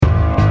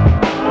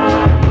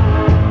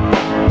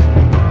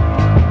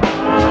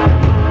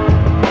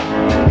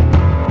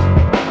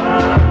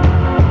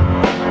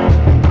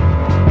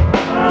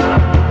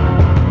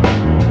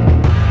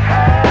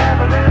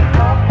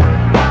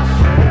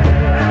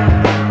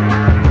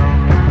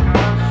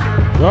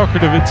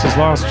Welcome to Vince's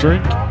Last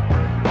Drink.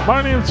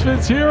 My name's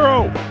Vince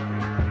Hero.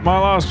 My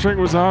last drink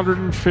was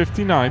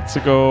 150 nights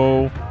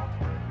ago.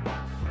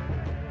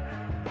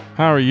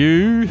 How are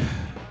you?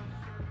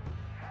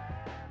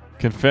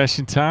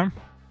 Confession time.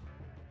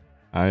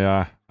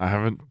 I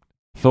haven't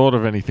thought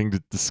of anything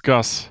to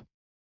discuss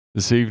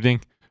this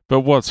evening, but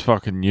what's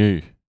fucking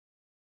new?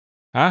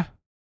 Huh?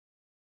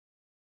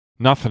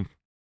 Nothing.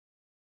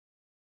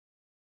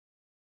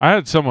 I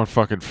had someone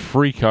fucking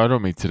freak out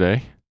on me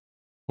today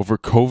over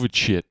COVID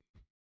shit.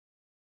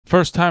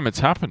 First time it's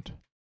happened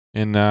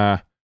in,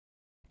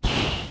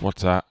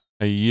 what's that?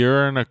 A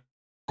year and a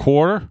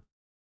quarter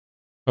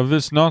of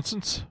this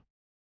nonsense?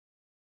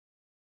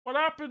 What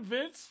happened,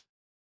 Vince?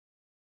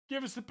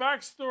 Give us the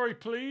backstory,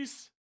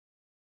 please.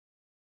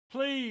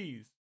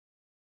 Please.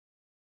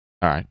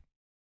 All right.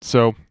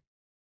 So,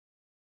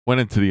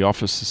 went into the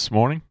office this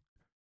morning.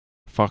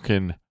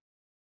 Fucking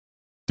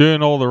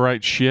doing all the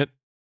right shit.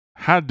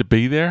 Had to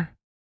be there.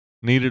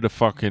 Needed a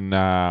fucking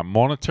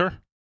monitor.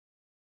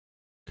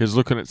 Because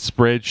looking at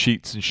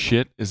spreadsheets and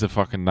shit is a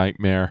fucking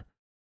nightmare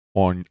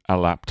on a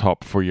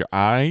laptop for your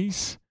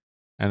eyes.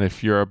 And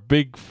if you're a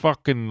big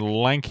fucking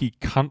lanky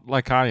cunt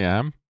like I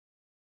am,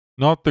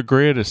 not the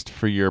greatest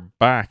for your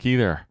back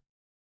either.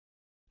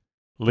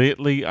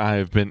 Lately, I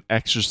have been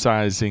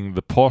exercising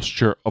the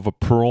posture of a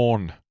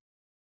prawn.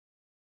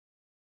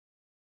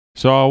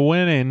 So I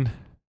went in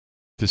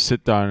to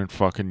sit down and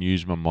fucking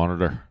use my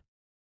monitor.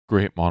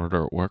 Great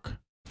monitor at work.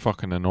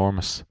 Fucking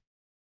enormous.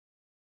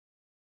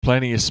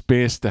 Plenty of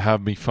space to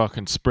have me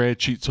fucking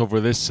spreadsheets over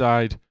this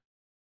side.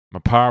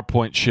 My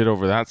PowerPoint shit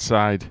over that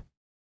side.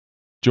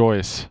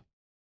 Joyous.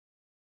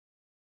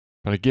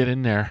 But I get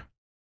in there.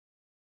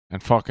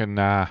 And fucking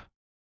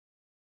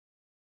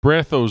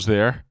Bretho's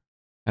there.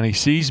 And he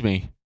sees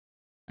me.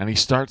 And he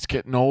starts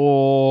getting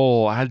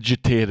all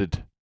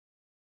agitated.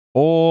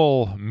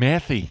 All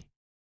methy.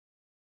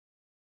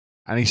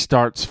 And he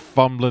starts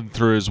fumbling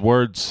through his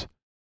words.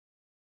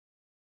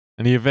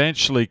 And he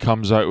eventually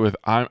comes out with,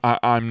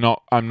 I'm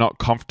not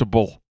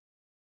comfortable.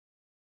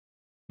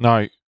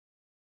 Now,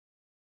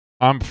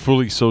 I'm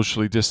fully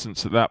socially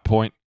distanced at that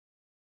point.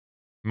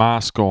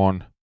 Mask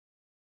on.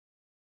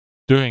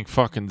 Doing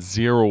fucking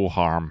zero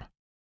harm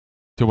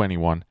to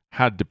anyone.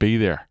 Had to be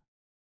there.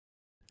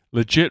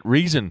 Legit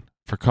reason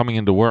for coming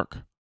into work.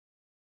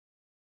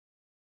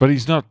 But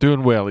he's not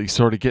doing well. He's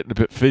sort of getting a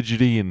bit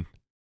fidgety and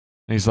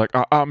he's like,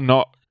 I'm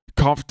not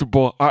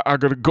comfortable. I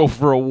gotta go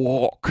for a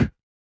walk.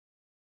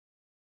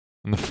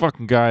 And the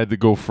fucking guy had to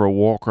go for a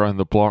walk around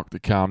the block to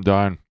calm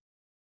down.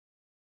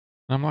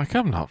 And I'm like,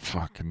 I'm not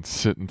fucking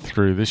sitting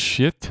through this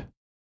shit. It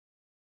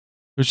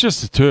was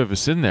just the two of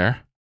us in there.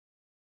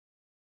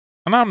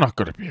 And I'm not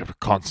going to be able to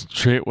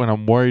concentrate when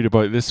I'm worried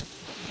about this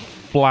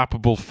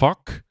flappable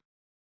fuck.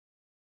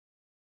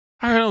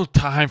 I got no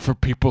time for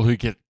people who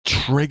get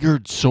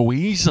triggered so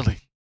easily.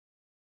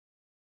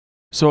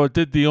 So I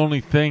did the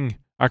only thing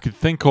I could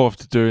think of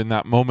to do in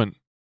that moment.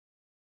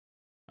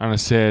 And I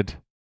said,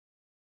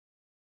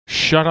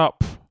 shut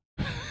up.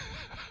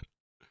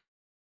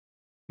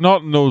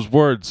 Not in those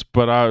words,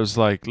 but I was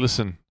like,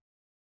 listen,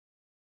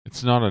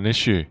 it's not an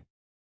issue.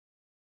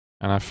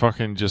 And I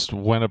fucking just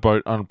went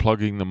about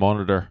unplugging the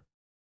monitor,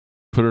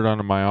 put it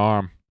under my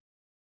arm,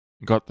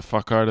 and got the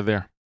fuck out of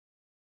there.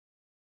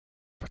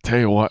 But tell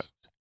you what,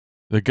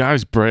 the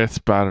guy's breath's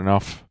bad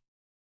enough.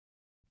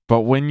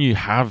 But when you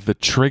have the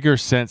trigger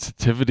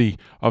sensitivity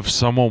of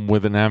someone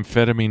with an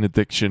amphetamine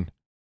addiction,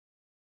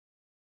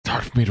 it's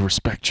hard for me to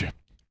respect you.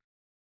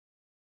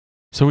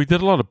 So we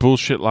did a lot of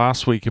bullshit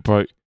last week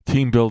about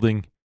team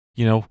building,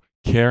 you know,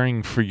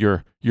 caring for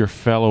your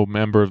fellow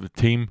member of the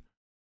team.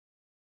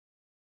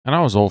 And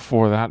I was all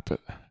for that, but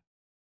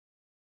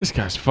this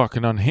guy's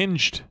fucking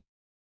unhinged.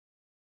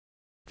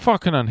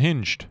 Fucking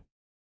unhinged.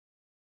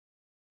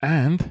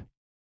 And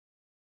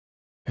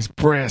his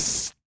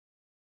breath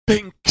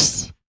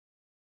stinks.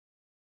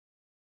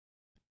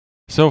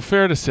 So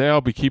fair to say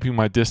I'll be keeping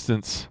my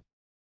distance,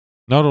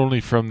 not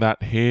only from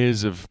that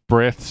haze of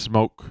breath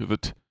smoke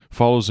that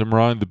follows him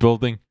around the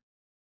building,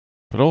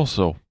 but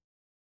also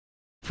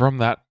from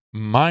that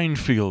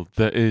minefield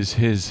that is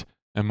his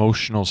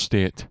emotional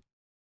state.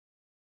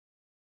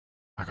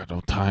 I got no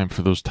time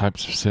for those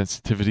types of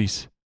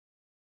sensitivities.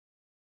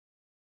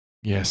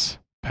 Yes,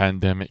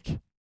 pandemic.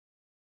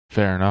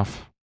 Fair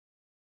enough.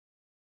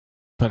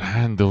 But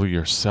handle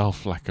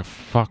yourself like a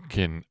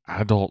fucking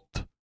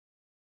adult.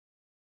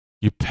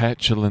 You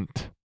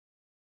petulant,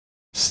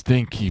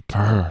 stinky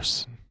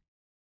person.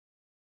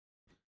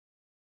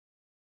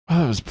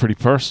 Well, that was pretty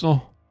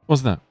personal,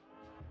 wasn't it?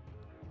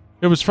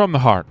 It was from the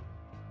heart.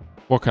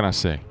 What can I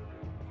say?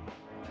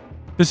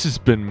 This has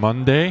been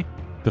Monday,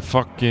 the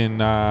fucking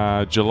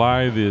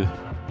July the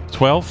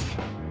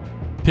 12th.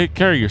 Take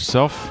care of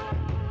yourself.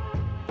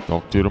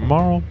 Talk to you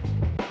tomorrow.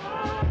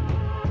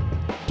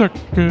 Take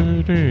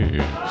it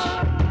easy.